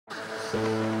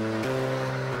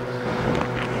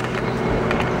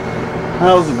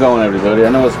How's it going, everybody? I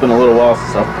know it's been a little while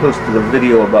since I've posted a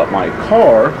video about my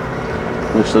car,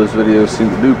 which those videos seem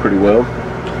to do pretty well.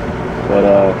 But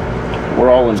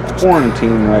we're all in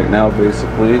quarantine right now,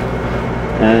 basically,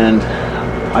 and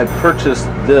I purchased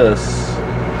this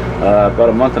about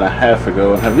a month and a half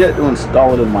ago and have yet to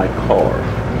install it in my car.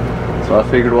 So I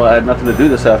figured, well, I had nothing to do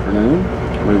this afternoon,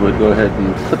 we would go ahead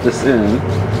and put this in,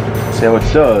 see how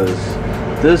it does.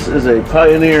 This is a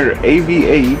Pioneer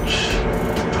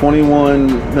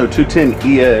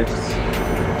AVH-210EX.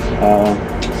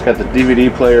 It's got the DVD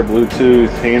player, Bluetooth,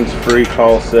 hands-free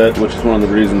call set, which is one of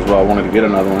the reasons why I wanted to get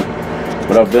another one.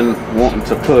 But I've been wanting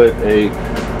to put a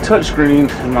touchscreen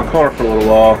in my car for a little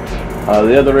while.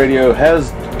 The other radio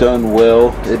has done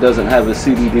well. It doesn't have a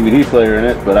CD-DVD player in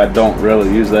it, but I don't really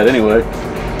use that anyway.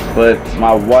 But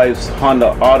my wife's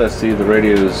Honda Odyssey, the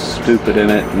radio is stupid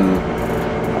in it, and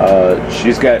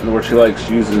she's gotten where she likes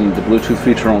using the Bluetooth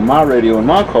feature on my radio in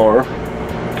my car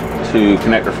to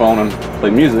connect her phone and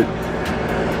play music.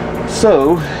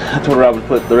 So I told her I would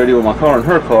put the radio in my car in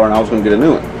her car, and I was going to get a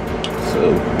new one.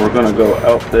 So we're going to go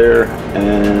out there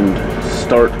and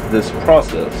start this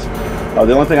process.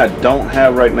 The only thing I don't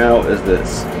have right now is the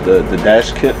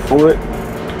dash kit for it.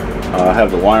 I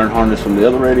have the wiring harness from the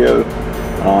other radio.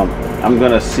 I'm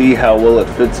going to see how well it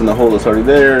fits in the hole that's already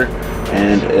there,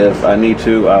 and if I need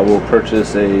to, I will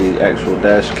purchase a actual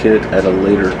dash kit at a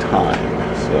later time.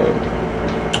 So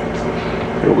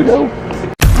here we go.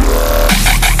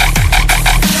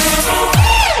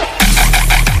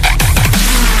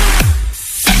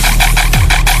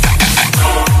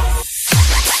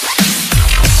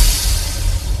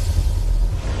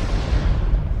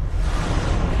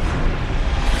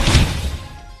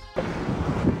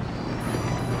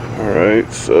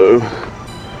 Alright, so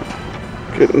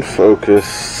getting focus.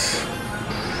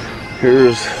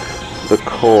 Here's the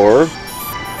car.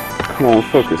 Come on,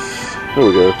 focus. There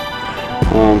we go.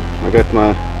 I got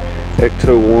my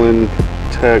Ecto-1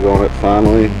 tag on it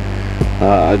finally.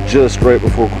 I just right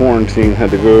before quarantine had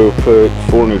to go put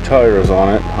 4 new tires on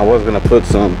it. I was going to put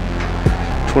some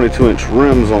 22-inch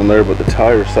rims on there, but the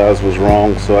tire size was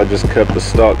wrong, so I just kept the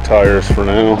stock tires for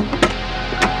now.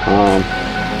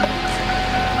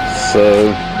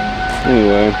 So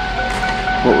anyway,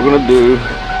 what we're gonna do,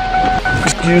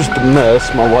 excuse the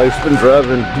mess, my wife's been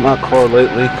driving my car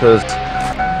lately because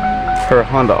her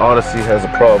Honda Odyssey has a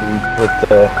problem with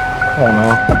the, I don't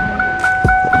know,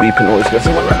 beeping noise gets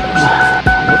in my ribs.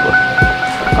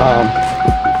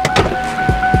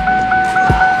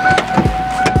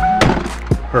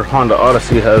 Her Honda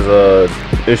Odyssey has a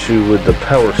issue with the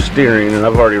power steering, and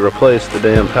I've already replaced the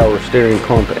damn power steering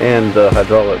pump and the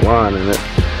hydraulic line in it.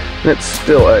 And it's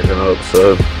still acting up,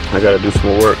 so I gotta do some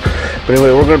more work. But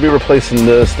anyway, we're gonna be replacing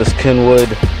this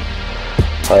Kenwood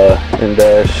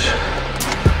in-dash.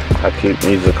 I keep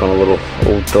music on a little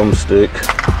old thumbstick.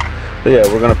 But yeah,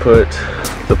 we're gonna put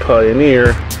the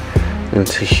Pioneer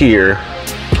into here.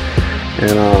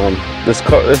 And this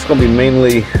is gonna be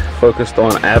mainly focused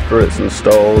on after it's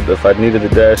installed. If I needed a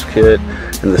dash kit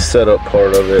and the setup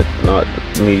part of it, not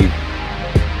me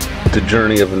the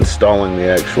journey of installing the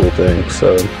actual thing.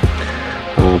 So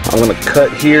I'm going to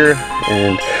cut here,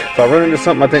 and if I run into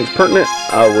something I think is pertinent,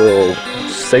 I will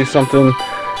say something.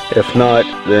 If not,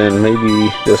 then maybe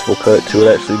this will cut to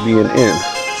it actually being in.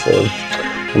 So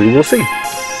we will see.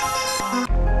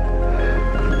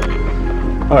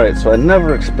 Alright, so I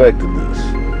never expected this,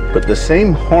 but the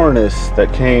same harness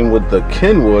that came with the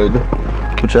Kenwood,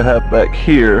 which I have back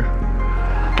here,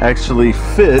 actually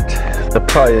fit the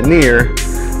Pioneer.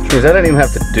 Because I didn't even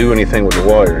have to do anything with the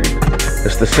wiring.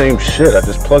 It's the same shit. I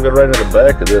just plugged it right in the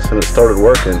back of this and it started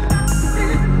working.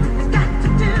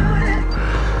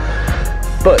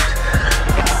 But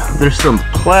there's some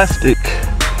plastic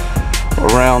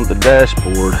around the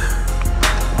dashboard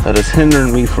that is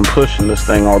hindering me from pushing this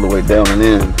thing all the way down and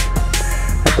in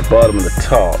at the bottom of the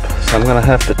top. So I'm gonna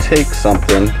have to take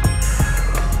something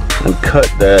and cut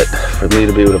that for me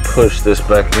to be able to push this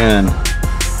back in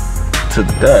to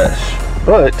the dash.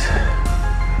 But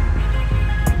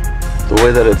the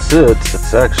way that it sits,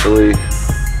 it's actually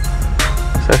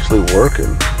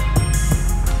working.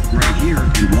 Right here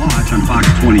and watch on Fox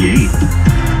 28.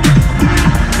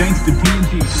 Thanks to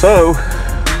TNT. So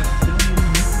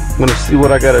I'm gonna see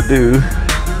what I gotta do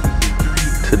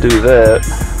to do that.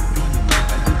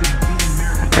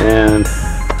 And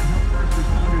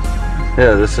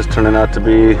yeah, this is turning out to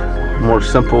be more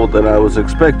simple than I was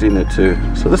expecting it to.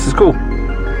 So this is cool.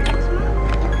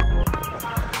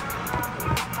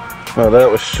 Well,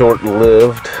 that was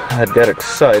short-lived. I got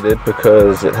excited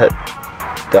because it had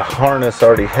the harness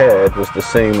already had was the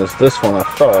same as this one, I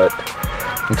thought,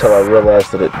 until I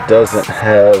realized that it doesn't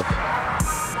have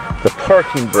the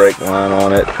parking brake line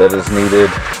on it that is needed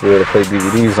to be able to play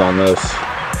DVDs on this.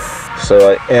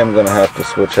 So I am going to have to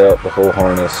switch out the whole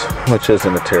harness, which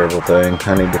isn't a terrible thing.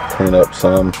 I need to clean up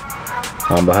some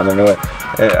behind the anyway.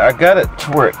 I got it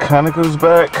to where it kind of goes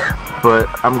back, but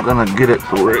I'm going to get it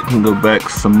to where it can go back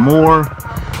some more.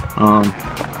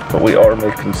 But we are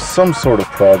making some sort of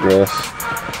progress.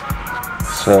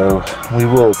 So we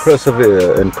will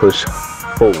persevere and push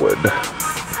forward.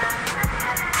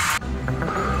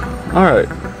 Alright.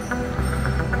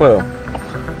 Well,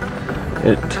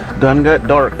 it done got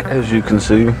dark, as you can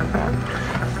see,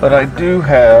 but I do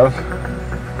have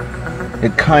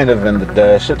it kind of in the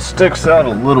dash. It sticks out a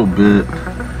little bit,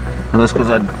 and that's because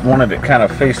I wanted it kind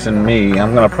of facing me.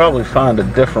 I'm going to probably find a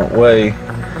different way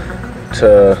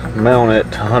to mount it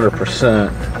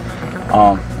 100%.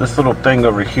 This little thing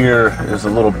over here is a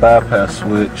little bypass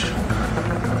switch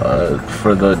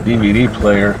for the DVD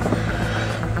player.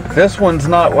 This one's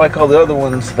not like all the other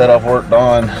ones that I've worked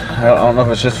on. I don't know if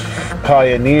it's just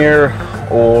Pioneer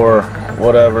or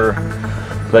whatever,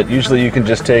 but usually you can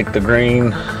just take the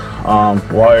green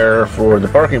wire for the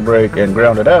parking brake and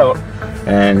ground it out,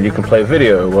 and you can play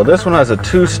video. Well, this one has a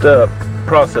two-step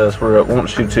process where it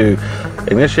wants you to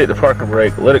initiate the parking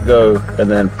brake, let it go, and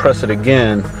then press it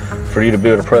again for you to be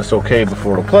able to press OK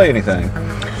before it'll play anything.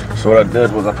 So what I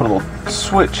did was I put a little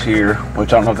switch here,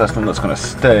 which I don't know if that's the one that's going to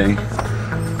stay.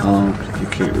 You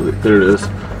can't really, there it is,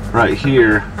 right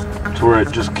here, to where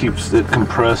it just keeps it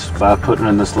compressed by putting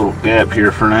in this little gap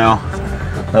here for now.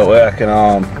 That way I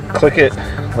can click it,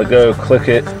 let go, click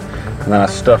it, and then I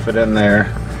stuff it in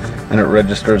there, and it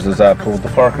registers as I pulled the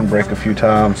parking brake a few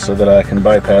times so that I can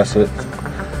bypass it.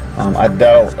 I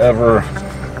doubt I'll ever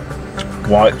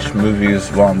watch movies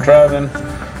while I'm driving,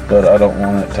 but I don't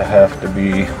want it to have to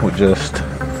be with just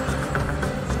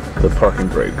the parking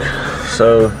brake.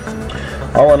 So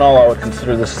all in all, I would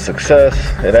consider this a success.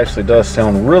 It actually does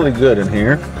sound really good in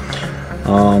here,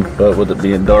 but with it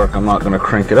being dark, I'm not going to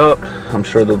crank it up. I'm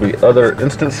sure there'll be other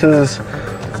instances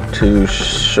to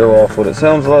show off what it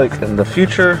sounds like in the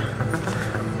future.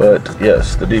 But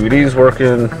yes, the DVD's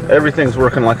working, everything's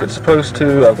working like it's supposed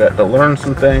to. I've got to learn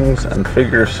some things and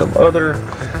figure some other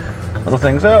little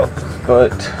things out,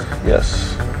 but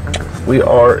yes, we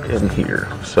are in here.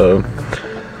 So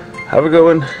have a good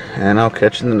one, and I'll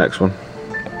catch you in the next one.